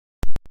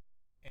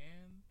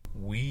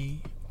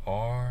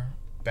are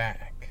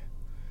back.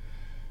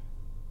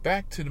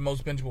 Back to the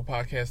most bingeable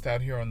podcast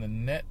out here on the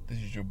net. This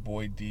is your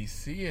boy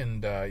DC,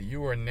 and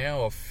you are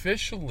now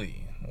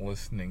officially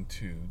listening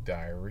to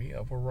Diary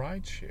of a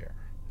Rideshare.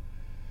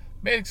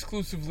 Made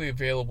exclusively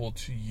available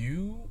to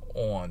you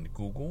on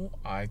Google,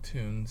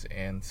 iTunes,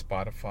 and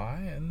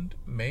Spotify, and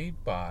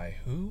made by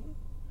who?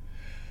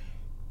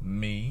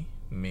 Me.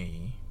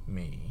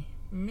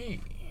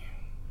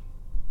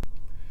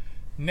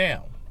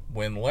 Now,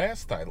 when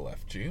last I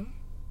left you,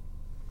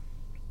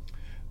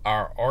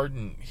 our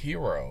ardent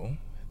hero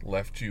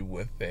left you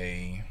with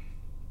a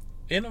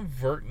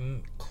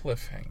inadvertent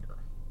cliffhanger.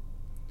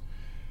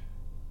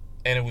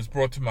 And it was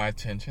brought to my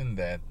attention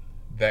that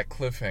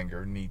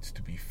cliffhanger needs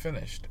to be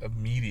finished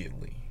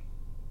immediately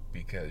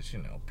because,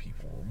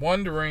 people were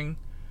wondering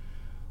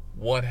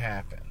what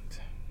happened.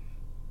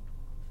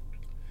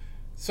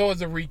 So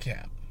as a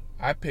recap,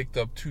 I picked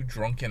up two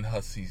drunken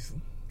hussies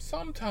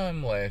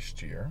sometime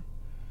last year,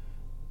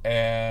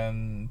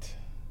 and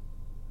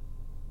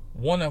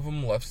one of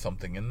them left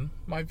something in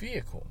my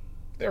vehicle,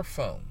 their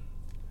phone.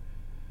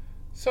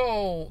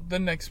 So the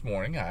next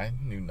morning, I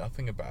knew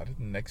nothing about it.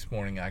 The next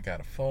morning, I got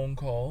a phone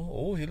call.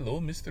 Oh, hello,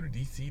 Mr.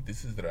 DC.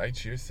 This is the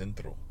Rideshare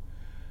Central.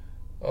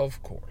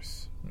 Of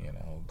course,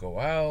 go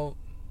out,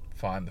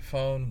 find the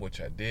phone, which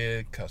I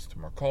did,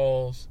 customer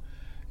calls,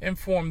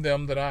 inform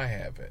them that I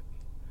have it.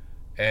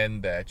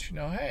 And that,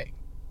 hey,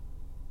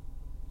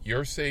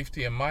 your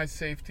safety and my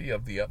safety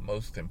of the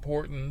utmost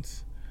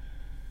importance.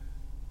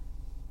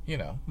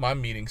 My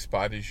meeting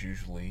spot is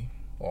usually,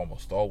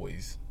 almost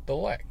always, the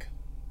LEC.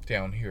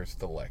 Down here it's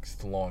the LEC, it's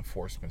the Law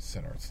Enforcement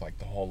Center. It's like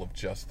the Hall of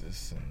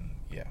Justice, and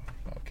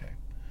okay.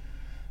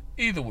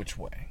 Either which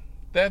way,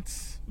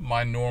 that's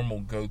my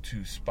normal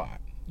go-to spot,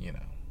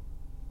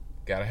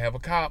 Gotta have a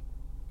cop,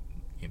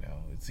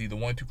 it's either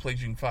one or two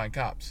places you can find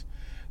cops.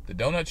 The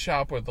donut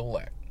shop or the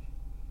LEC.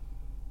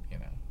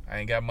 I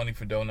ain't got money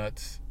for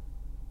donuts,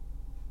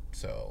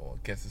 so I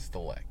guess it's the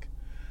LEC.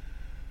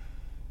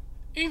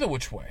 Either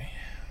which way,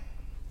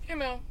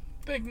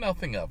 think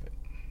nothing of it.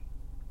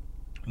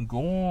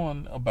 Go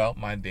on about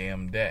my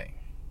damn day.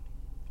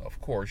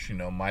 Of course,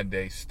 my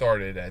day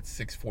started at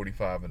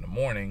 6:45 in the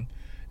morning,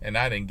 and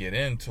I didn't get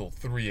in till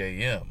 3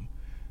 a.m.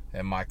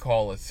 And my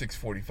call at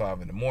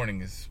 6:45 in the morning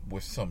is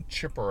with some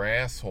chipper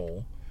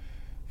asshole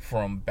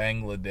from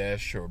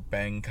Bangladesh or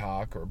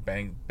Bangkok or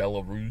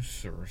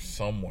Belarus or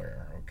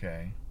somewhere,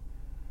 okay?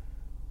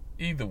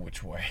 Either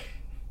which way.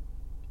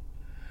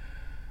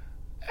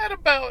 At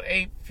about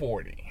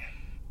 8:40,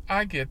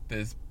 I get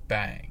this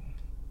bang.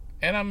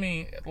 And I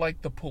mean,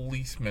 like the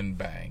policeman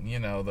bang,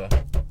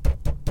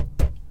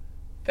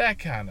 that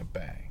kind of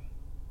bang.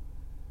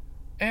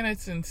 And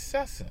it's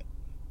incessant.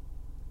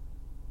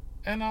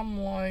 And I'm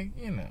like,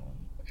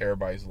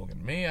 everybody's looking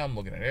at me, I'm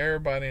looking at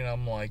everybody, and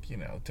I'm like,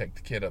 take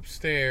the kid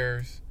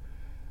upstairs,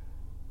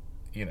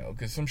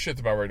 because some shit's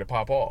about ready to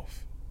pop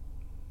off.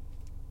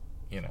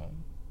 I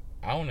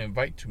don't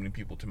invite too many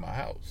people to my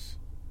house.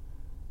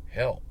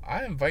 Hell,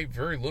 I invite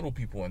very little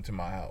people into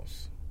my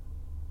house.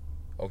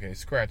 Okay,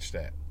 scratch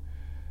that.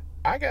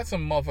 I got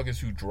some motherfuckers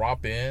who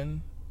drop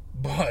in,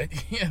 but,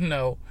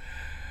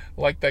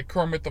 like that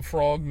Kermit the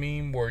Frog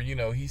meme where,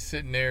 he's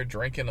sitting there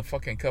drinking a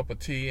fucking cup of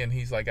tea and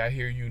he's like, I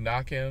hear you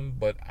knocking,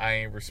 but I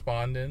ain't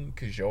responding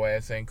because your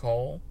ass ain't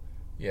called.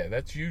 Yeah,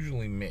 that's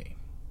usually me.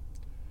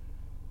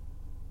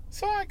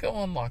 So I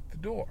go unlock the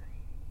door.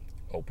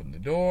 Open the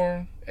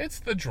door. It's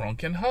the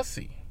drunken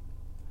hussy.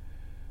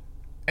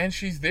 And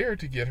she's there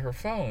to get her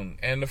phone.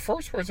 And the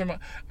first words are,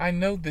 I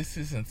know this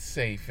isn't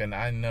safe, and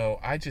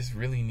I just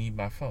really need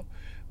my phone.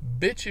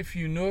 Bitch, if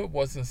you knew it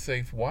wasn't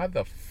safe, why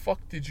the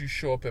fuck did you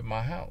show up at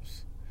my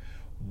house?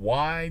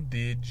 Why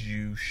did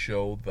you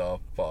show the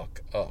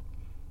fuck up?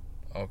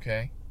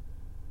 Okay?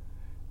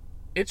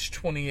 It's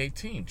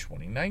 2018,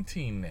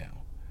 2019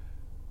 now.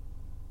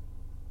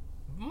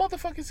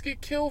 Motherfuckers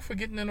get killed for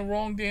getting in the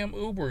wrong damn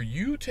Uber.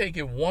 You take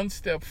it one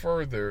step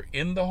further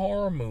in the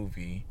horror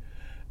movie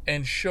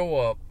and show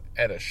up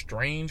at a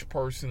strange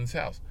person's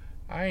house.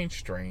 I ain't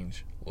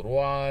strange. A little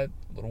odd,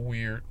 a little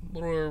weird, a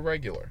little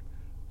irregular.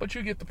 But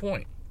you get the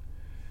point.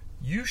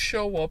 You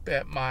show up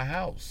at my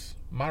house,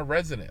 my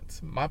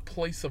residence, my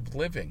place of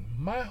living,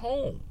 my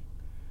home,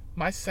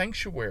 my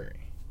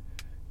sanctuary.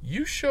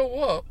 You show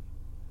up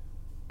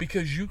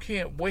because you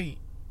can't wait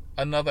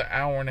another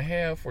hour and a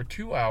half or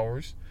 2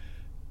 hours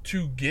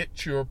to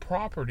get your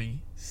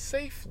property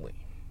safely.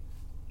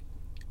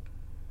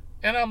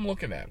 And I'm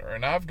looking at her,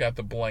 and I've got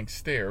the blank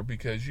stare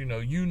because, you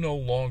no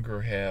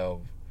longer have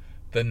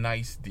the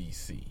nice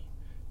DC.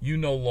 You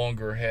no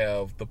longer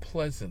have the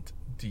pleasant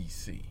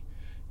DC.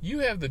 You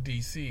have the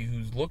DC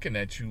who's looking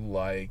at you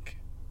like,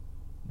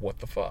 what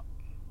the fuck?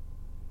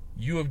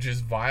 You have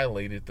just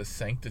violated the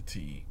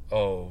sanctity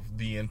of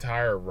the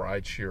entire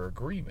rideshare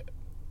agreement.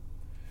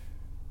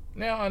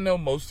 Now, I know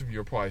most of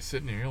you are probably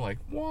sitting there, you're like,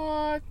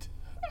 what?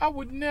 I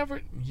would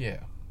never...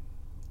 Yeah.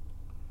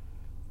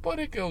 But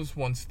it goes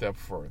one step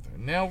further.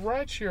 Now,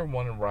 Rideshare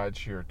 1 and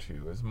Rideshare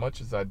 2, as much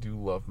as I do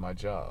love my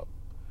job,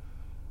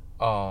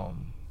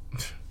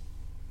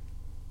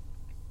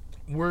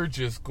 we're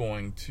just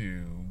going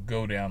to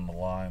go down the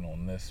line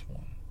on this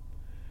one.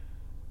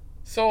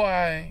 So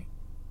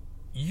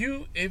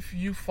if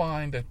you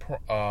find a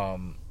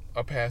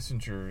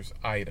passenger's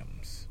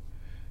items,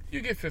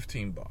 you get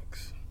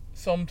 $15.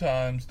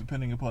 Sometimes,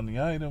 depending upon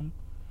the item,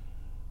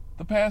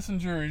 the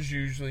passenger is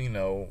usually,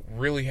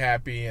 really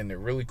happy and they're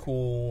really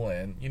cool,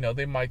 and,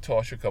 they might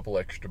toss you a couple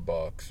extra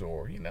bucks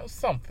or,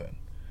 something.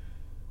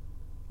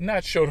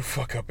 Not show the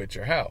fuck up at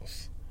your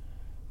house.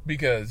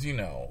 Because,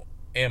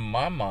 in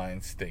my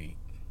mind state,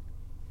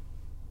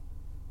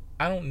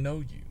 I don't know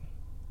you.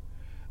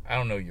 I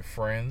don't know your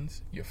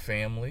friends, your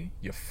family,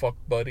 your fuck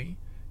buddy,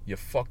 your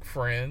fuck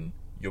friend,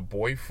 your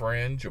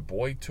boyfriend, your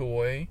boy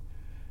toy.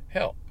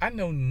 Hell, I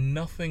know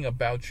nothing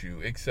about you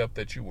except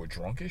that you were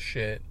drunk as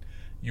shit.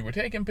 You were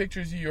taking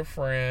pictures of your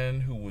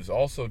friend who was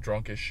also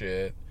drunk as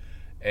shit,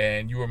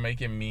 and you were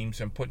making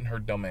memes and putting her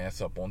dumb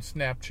ass up on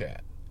Snapchat.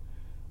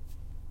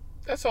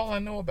 That's all I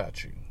know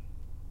about you.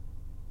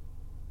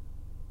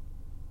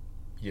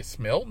 You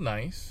smelled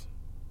nice.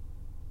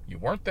 You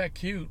weren't that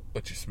cute,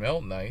 but you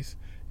smelled nice.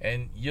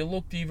 And you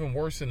looked even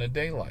worse in the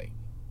daylight.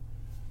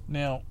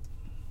 Now,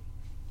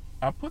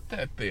 I put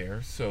that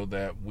there so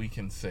that we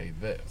can say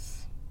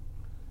this.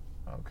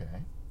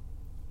 Okay?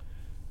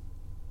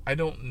 I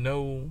don't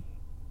know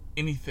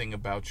anything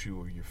about you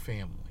or your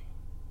family.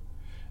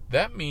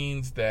 That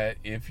means that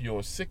if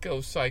your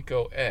sicko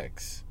psycho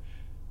ex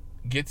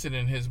gets it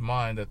in his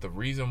mind that the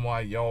reason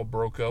why y'all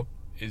broke up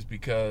is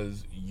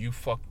because you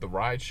fucked the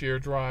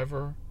rideshare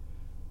driver,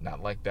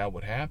 not like that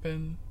would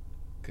happen,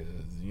 because,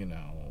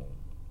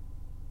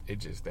 it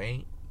just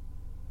ain't.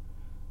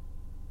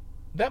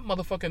 That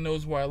motherfucker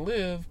knows where I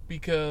live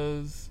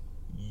because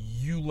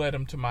you let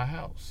him to my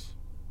house.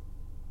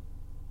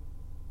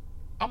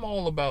 I'm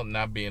all about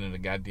not being in a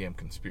goddamn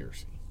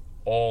conspiracy.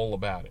 All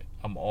about it.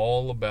 I'm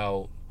all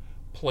about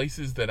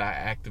places that I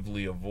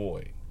actively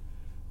avoid.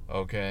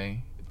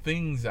 Okay?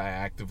 Things I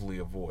actively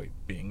avoid.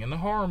 Being in a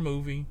horror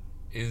movie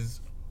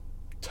is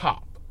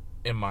top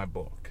in my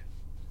book.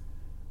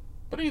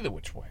 But either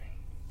which way,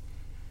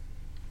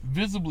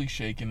 visibly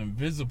shaken and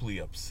visibly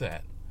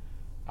upset,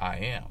 I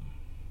am.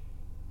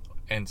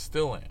 And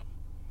still am.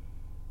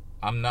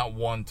 I'm not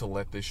one to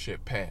let this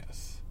shit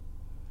pass.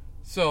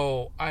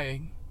 So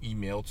I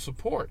emailed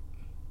support.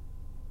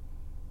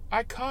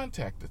 I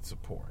contacted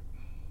support.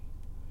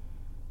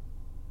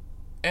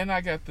 And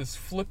I got this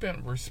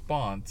flippant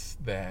response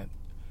that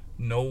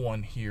no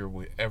one here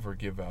would ever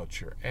give out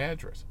your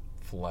address.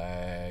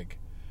 Flag.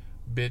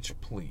 Bitch,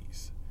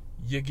 please.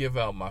 You give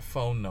out my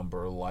phone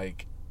number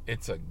like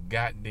it's a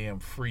goddamn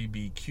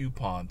freebie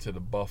coupon to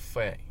the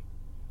buffet.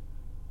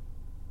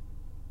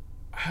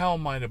 How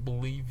am I to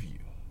believe you?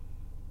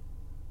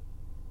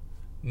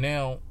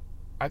 Now,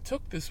 I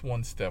took this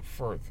one step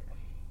further.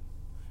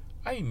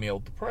 I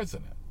emailed the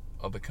president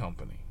of the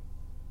company,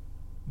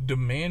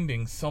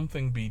 demanding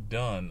something be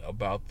done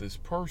about this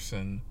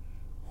person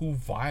who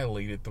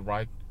violated the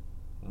right.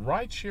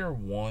 Rideshare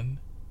One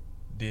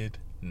did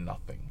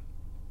nothing.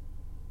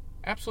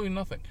 Absolutely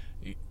nothing.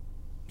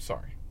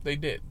 Sorry, they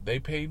did. They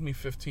paid me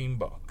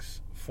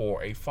 $15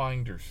 for a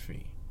finder's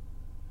fee.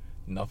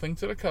 Nothing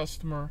to the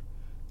customer,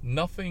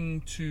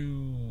 nothing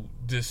to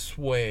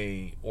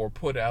dissuade or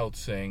put out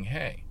saying,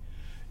 hey,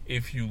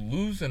 if you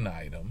lose an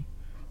item,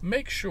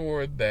 make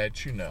sure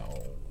that,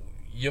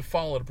 you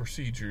follow the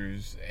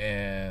procedures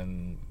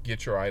and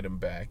get your item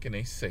back in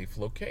a safe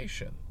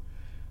location.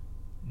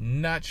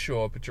 Not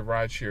show up at your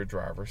rideshare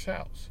driver's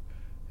house.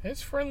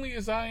 As friendly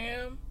as I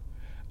am,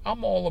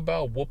 I'm all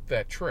about whoop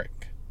that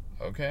trick,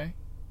 okay?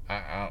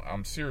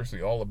 I'm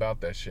seriously all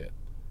about that shit.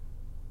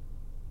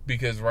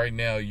 Because right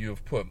now you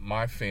have put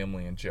my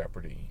family in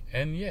jeopardy.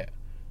 And yeah,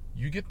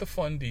 you get the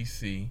fun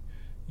DC,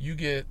 you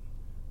get,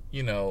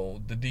 the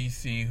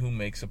DC who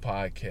makes a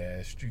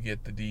podcast, you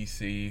get the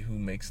DC who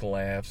makes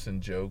laughs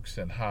and jokes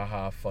and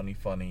haha,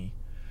 funny,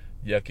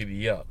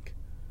 yuckity yuck.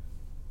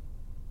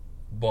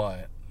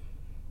 But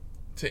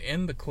to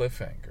end the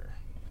cliffhanger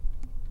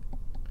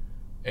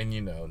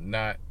and,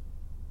 not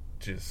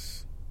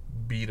just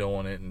beat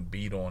on it,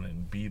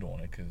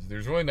 because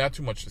there's really not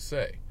too much to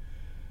say.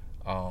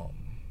 The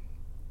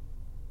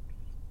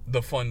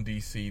fun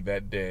DC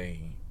that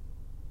day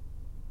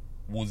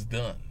was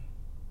done.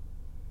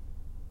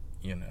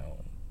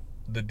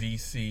 The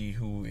DC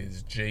who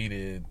is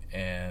jaded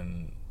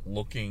and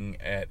looking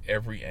at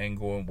every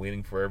angle and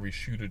waiting for every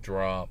shoe to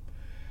drop,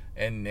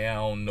 and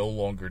now no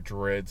longer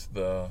dreads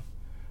the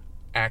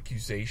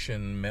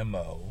accusation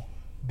memo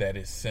that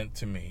is sent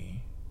to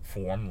me,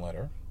 form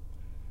letter,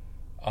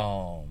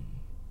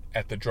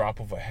 at the drop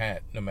of a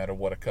hat, no matter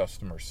what a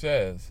customer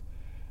says,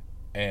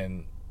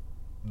 and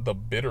the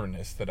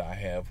bitterness that I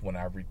have when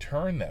I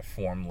return that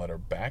form letter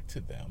back to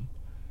them.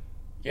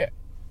 Yeah,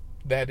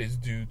 that is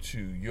due to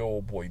your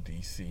old boy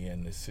DC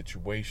and this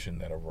situation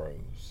that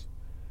arose.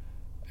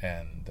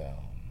 And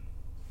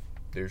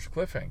there's a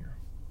cliffhanger.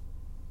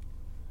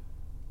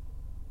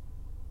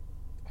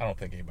 I don't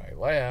think anybody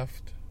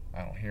laughed.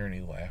 I don't hear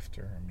any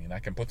laughter. I mean, I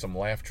can put some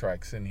laugh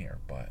tracks in here,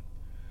 but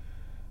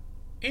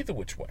either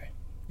which way,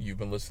 You've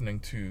been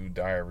listening to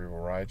Diary of a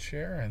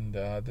Rideshare, and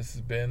this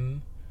has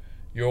been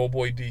your old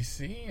boy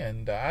DC.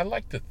 And I'd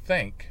like to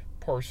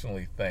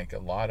personally thank a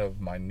lot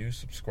of my new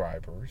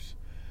subscribers.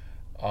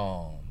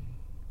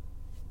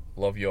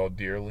 Love y'all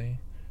dearly.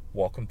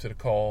 Welcome to the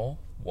call.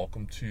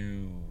 Welcome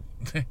to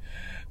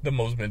the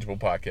most bingeable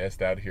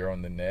podcast out here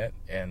on the net.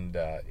 And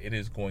it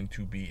is going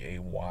to be a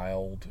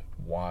wild,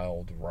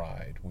 wild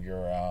ride. We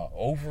are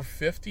over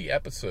 50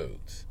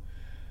 episodes.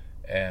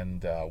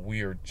 And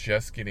we are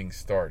just getting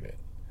started.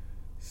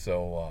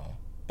 So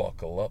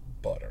buckle up,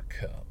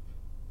 Buttercup.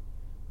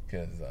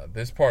 Because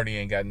this party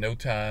ain't got no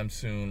time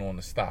soon on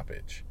the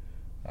stoppage.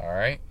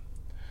 Alright?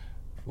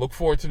 Look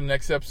forward to the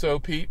next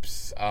episode,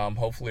 peeps.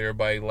 Hopefully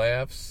everybody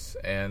laughs.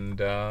 And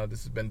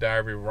this has been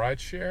Diary of a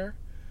Rideshare.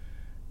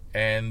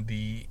 And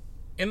the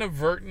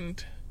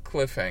inadvertent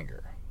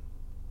cliffhanger.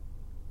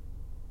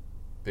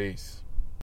 Peace.